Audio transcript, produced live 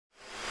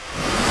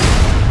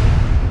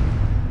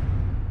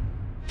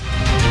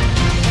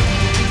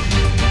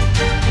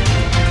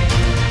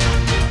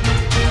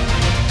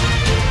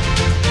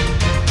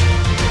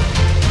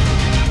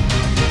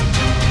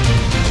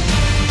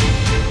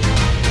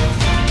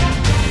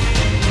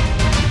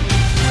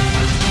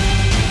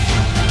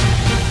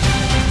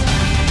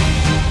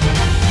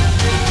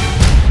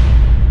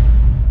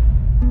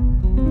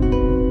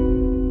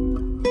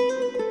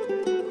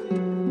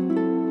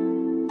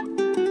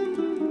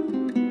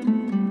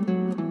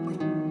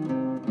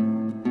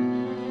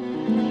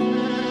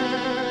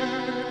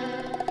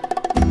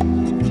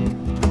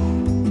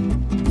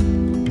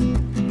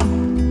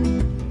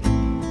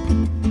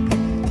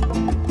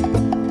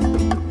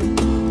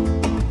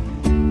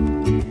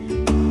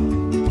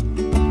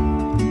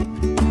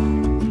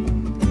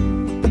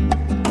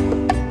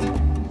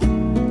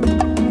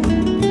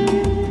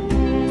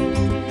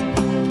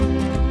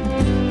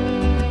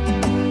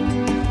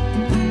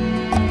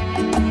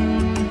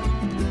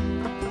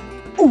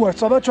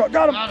saw that trout.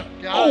 Got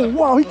him. Got him.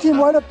 Wow, he came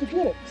right up to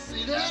get it.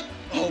 See that?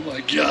 Oh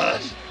my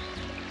gosh.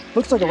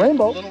 Looks like a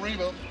rainbow. Little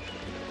rainbow.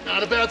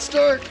 Not a bad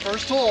start.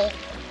 First hole.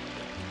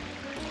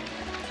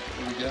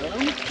 There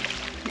we go.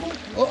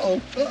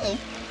 Uh-oh, uh-oh.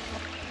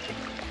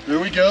 There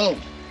we go.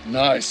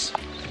 Nice.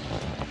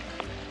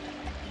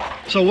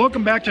 So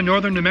welcome back to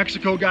northern New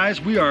Mexico, guys.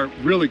 We are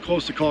really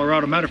close to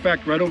Colorado. Matter of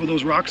fact, right over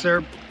those rocks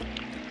there,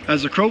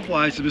 as the crow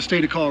flies to the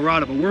state of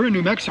Colorado. But we're in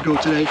New Mexico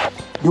today,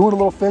 doing a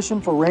little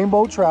fishing for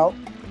rainbow trout.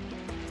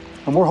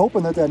 And we're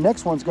hoping that that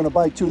next one's gonna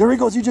bite too. There he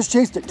goes, he just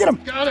chased it. Get him.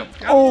 Got him.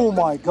 Oh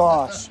my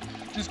gosh.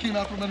 Just came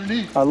out from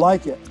underneath. I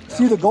like it.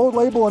 See the gold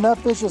label in that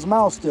fish's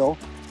mouth still.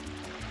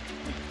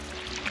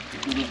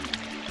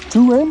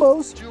 2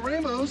 rainbows. 2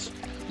 rainbows.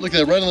 Look at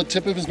that, right on the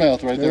tip of his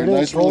mouth right there. There it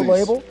Nice is, gold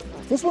release. label.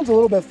 This one's a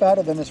little bit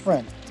fatter than his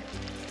friend.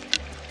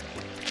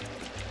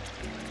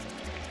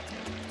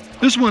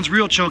 This one's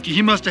real chunky.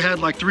 He must have had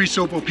like 3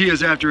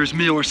 sopapillas after his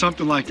meal or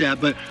something like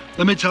that. But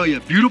let me tell you,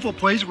 beautiful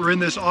place. We're in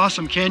this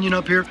awesome canyon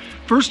up here.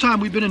 First time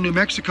we've been in New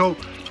Mexico,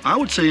 I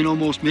would say in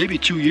almost maybe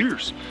 2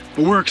 years.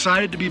 But we're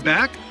excited to be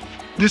back.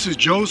 This is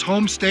Joe's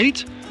home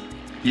state.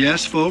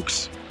 Yes,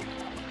 folks,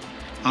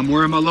 I'm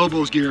wearing my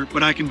Lobos gear,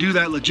 but I can do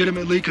that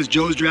legitimately because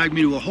Joe's dragged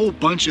me to a whole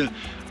bunch of,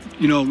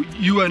 you know,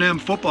 UNM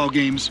football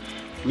games.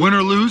 Win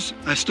or lose,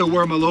 I still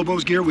wear my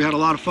Lobos gear. We had a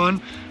lot of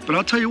fun. But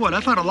I'll tell you what,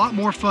 I've had a lot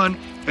more fun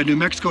at New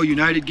Mexico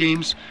United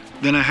games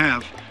than I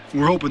have.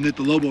 We're hoping that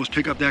the Lobos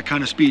pick up that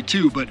kind of speed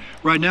too. But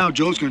right now,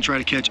 Joe's gonna try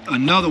to catch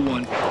another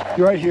one.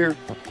 You're right here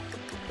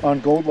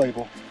on gold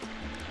label.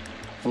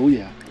 Oh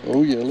yeah.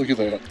 Oh yeah, look at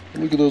that.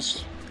 Look at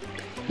those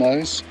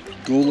nice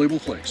gold label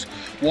flakes.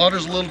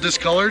 Water's a little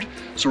discolored,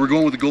 so we're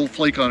going with the gold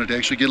flake on it to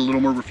actually get a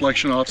little more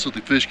reflection off so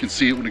the fish can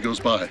see it when it goes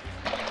by.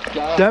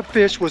 That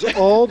fish was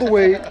all the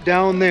way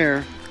down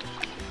there.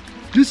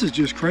 This is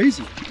just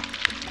crazy.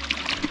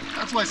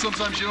 That's why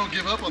sometimes you don't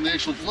give up on the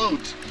actual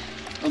float,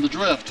 on the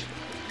drift.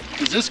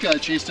 Because this guy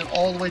chased it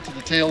all the way to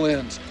the tail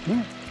ends.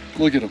 Yeah.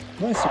 Look at him.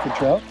 Nice looking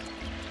trout.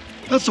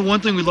 That's the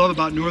one thing we love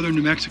about northern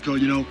New Mexico,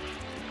 you know.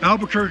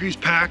 Albuquerque's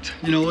packed,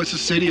 you know, it's a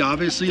city,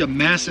 obviously, a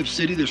massive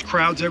city. There's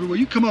crowds everywhere.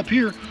 You come up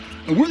here,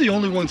 and we're the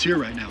only ones here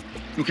right now.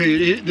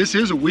 Okay, this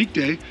is a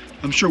weekday.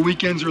 I'm sure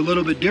weekends are a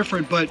little bit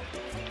different, but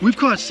we've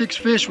caught 6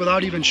 fish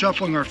without even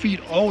shuffling our feet,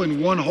 all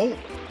in one hole.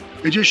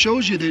 It just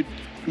shows you that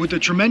with the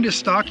tremendous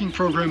stocking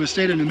program the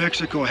state of New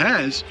Mexico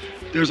has,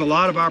 there's a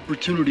lot of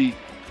opportunity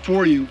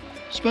for you,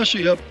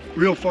 especially up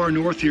real far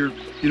north here,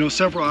 you know,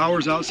 several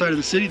hours outside of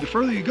the city. The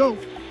further you go,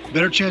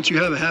 better chance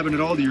you have of having it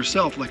all to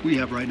yourself like we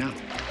have right now.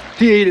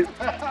 He ate it.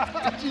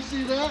 Did you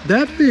see that?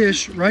 That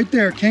fish right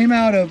there came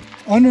out of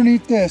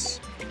underneath this,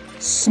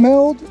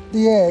 smelled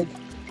the egg,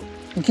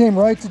 and came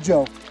right to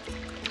Joe.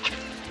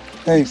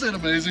 Hey, Isn't that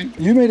amazing?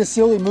 you made a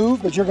silly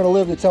move, but you're gonna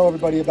live to tell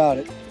everybody about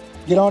it.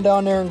 Get on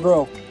down there and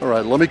grow. All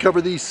right, let me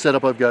cover the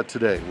setup I've got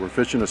today. We're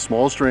fishing a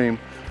small stream.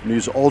 I'm gonna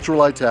use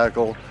ultralight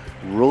tackle,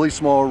 really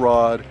small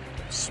rod,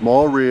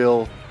 small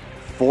reel,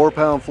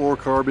 4-pound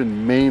fluorocarbon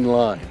main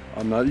line.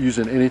 I'm not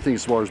using anything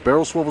as far as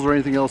barrel swivels or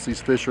anything else. These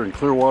fish are in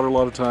clear water a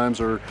lot of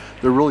times, or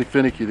they're really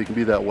finicky. They can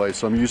be that way.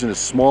 So I'm using as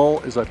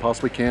small as I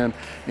possibly can,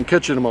 and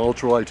catching them on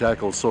ultralight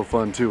tackle is so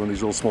fun too on these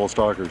little small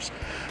stalkers.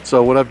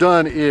 So what I've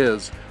done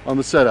is, on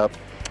the setup,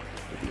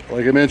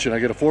 like I mentioned, I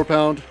get a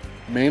 4-pound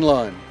main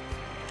line,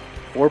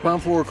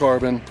 4-pound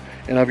fluorocarbon,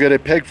 and I've got a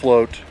peg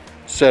float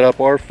set up,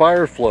 our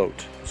fire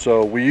float.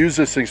 So we use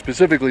this thing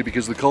specifically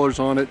because the colors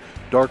on it,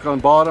 dark on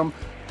bottom,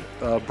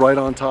 bright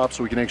on top,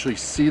 so we can actually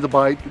see the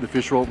bite. The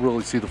fish won't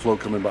really see the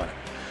float coming by.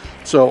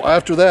 So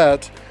after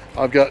that,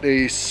 I've got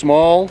a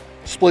small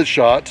split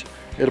shot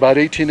at about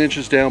 18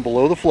 inches down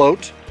below the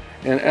float.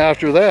 And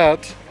after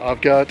that, I've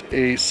got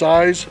a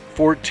size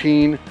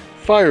 14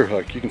 fire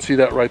hook. You can see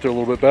that right there a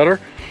little bit better.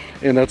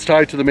 And that's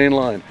tied to the main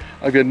line.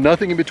 I've got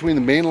nothing in between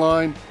the main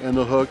line and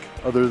the hook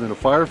other than a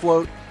fire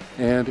float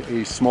and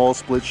a small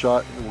split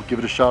shot. And we'll give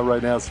it a shot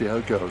right now, see how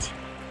it goes.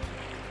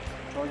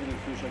 Targeting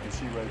fish I can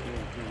see right there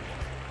too.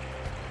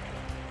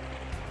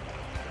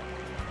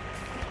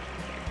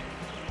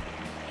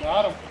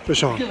 Got him.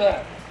 Fish on. Look at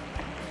that.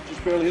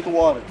 Just barely hit the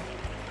water.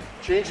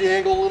 Change the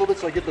angle a little bit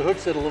so I get the hook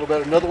set a little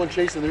better. Another one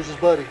chasing, there's his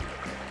buddy.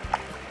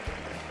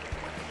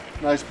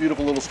 Nice,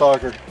 beautiful little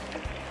stalker.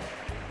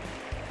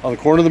 On the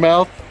corner of the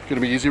mouth,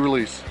 gonna be easy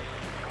release.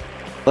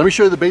 Let me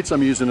show you the baits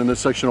I'm using in this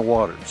section of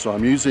water. So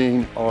I'm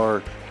using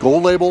our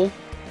gold label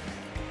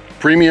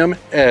premium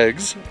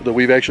eggs that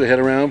we've actually had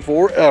around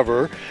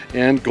forever,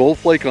 and gold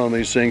flake on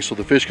these things so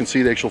the fish can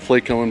see the actual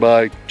flake coming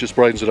by, just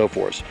brightens it up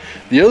for us.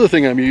 The other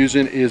thing I'm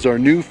using is our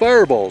new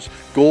fireballs,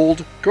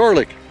 gold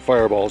garlic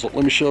fireballs. Let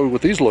me show you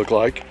what these look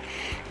like.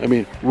 I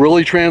mean,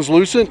 really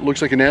translucent,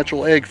 looks like a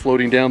natural egg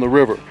floating down the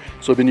river.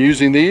 So I've been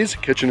using these,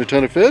 catching a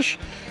ton of fish.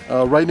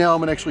 Right now I'm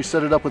gonna actually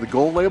set it up with a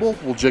gold label.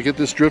 We'll just get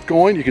this drift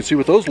going. You can see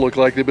what those look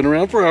like. They've been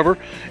around forever,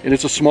 and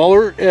it's a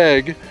smaller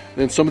egg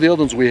than some of the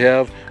other ones we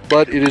have,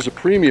 but it is a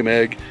premium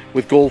egg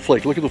with gold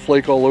flake. Look at the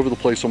flake all over the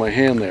place on my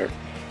hand there.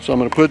 So I'm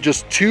gonna put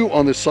just 2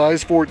 on this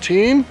size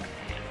 14.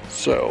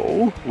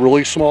 So,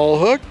 really small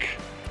hook,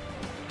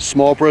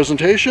 small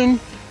presentation,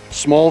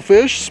 Small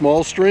fish,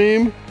 small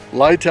stream,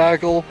 light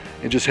tackle,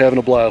 and just having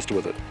a blast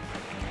with it.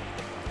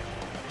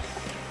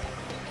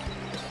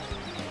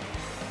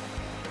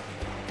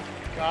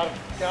 Got him,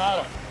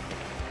 got him.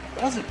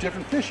 That was a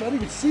different fish. I didn't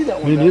even see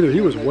that one. Me neither.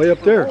 He was way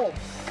up there.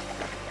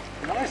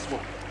 Nice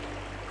one.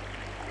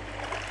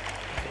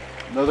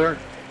 Another.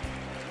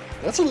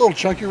 That's a little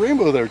chunky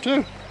rainbow there too.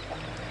 Look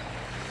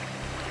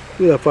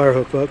at that fire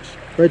hook, folks.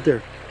 Right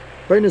there.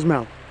 Right in his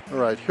mouth. All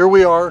right, here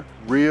we are,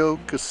 Rio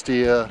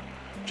Costilla.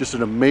 Just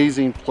an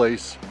amazing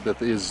place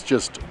that is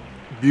just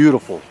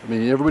beautiful. I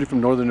mean, everybody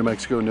from northern New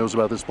Mexico knows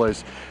about this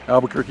place.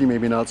 Albuquerque,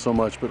 maybe not so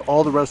much, but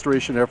all the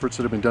restoration efforts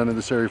that have been done in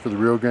this area for the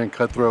Rio Grande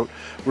cutthroat.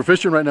 We're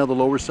fishing right now the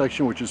lower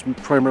section, which is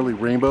primarily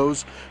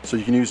rainbows, so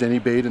you can use any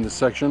bait in this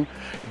section.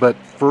 But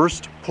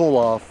first pull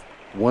off,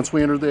 once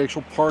we enter the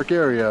actual park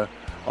area,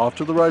 off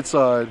to the right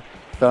side,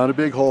 found a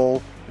big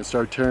hole and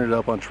started tearing it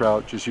up on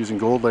trout just using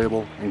gold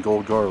label and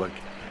gold garlic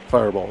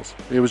fireballs.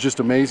 It was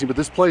just amazing. But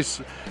this place,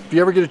 if you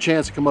ever get a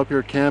chance to come up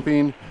here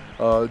camping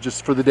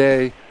just for the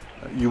day,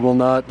 you will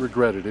not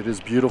regret it. It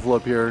is beautiful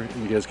up here,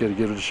 and you guys got to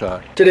give it a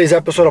shot. Today's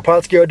episode of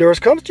Pautzke Outdoors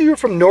comes to you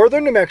from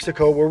northern New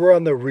Mexico, where we're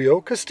on the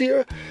Rio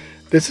Costilla.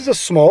 This is a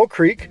small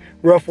creek,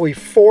 roughly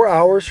 4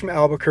 hours from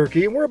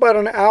Albuquerque, and we're about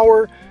an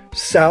hour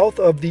south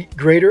of the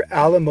greater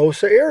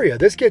Alamosa area.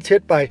 This gets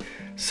hit by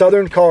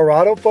southern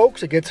Colorado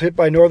folks, it gets hit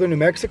by northern New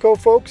Mexico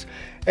folks,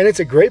 and it's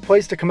a great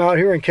place to come out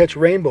here and catch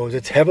rainbows.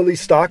 It's heavily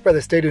stocked by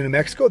the state of New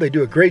Mexico. They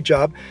do a great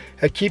job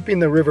at keeping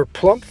the river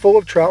plump full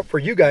of trout for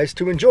you guys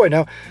to enjoy.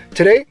 Now,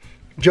 today,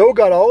 Joe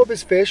got all of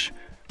his fish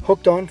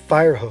hooked on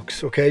fire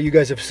hooks, okay? You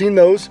guys have seen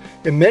those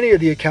in many of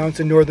the accounts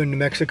in northern New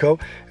Mexico,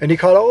 and he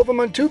caught all of them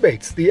on two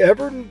baits. The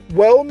ever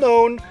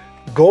well-known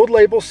gold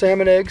label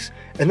salmon eggs,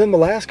 and then the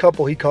last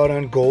couple he caught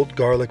on gold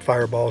garlic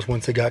fireballs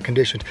once they got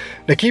conditioned.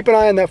 Now keep an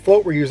eye on that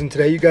float we're using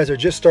today. You guys are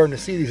just starting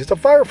to see these. It's a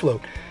fire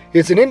float.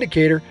 It's an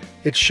indicator.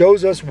 It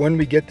shows us when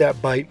we get that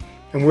bite,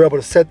 and we're able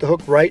to set the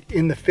hook right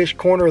in the fish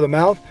corner of the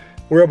mouth.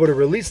 We're able to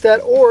release that,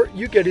 or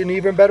you get an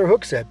even better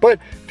hook set. But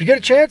if you get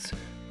a chance,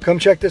 come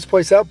check this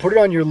place out. Put it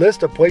on your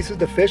list of places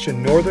to fish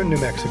in northern New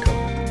Mexico.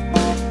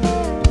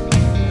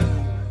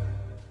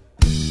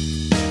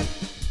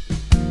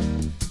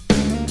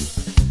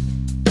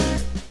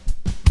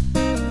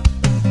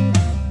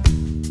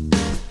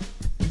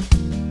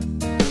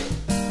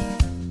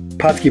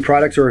 Pautzke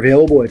products are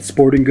available at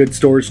sporting goods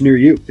stores near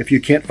you. If you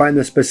can't find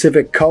the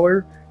specific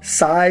color,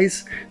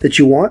 size that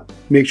you want,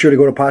 make sure to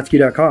go to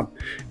Pautzke.com.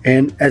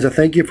 And as a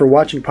thank you for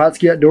watching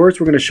Pautzke Outdoors,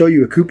 we're going to show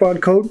you a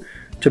coupon code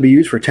to be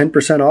used for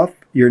 10% off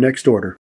your next order.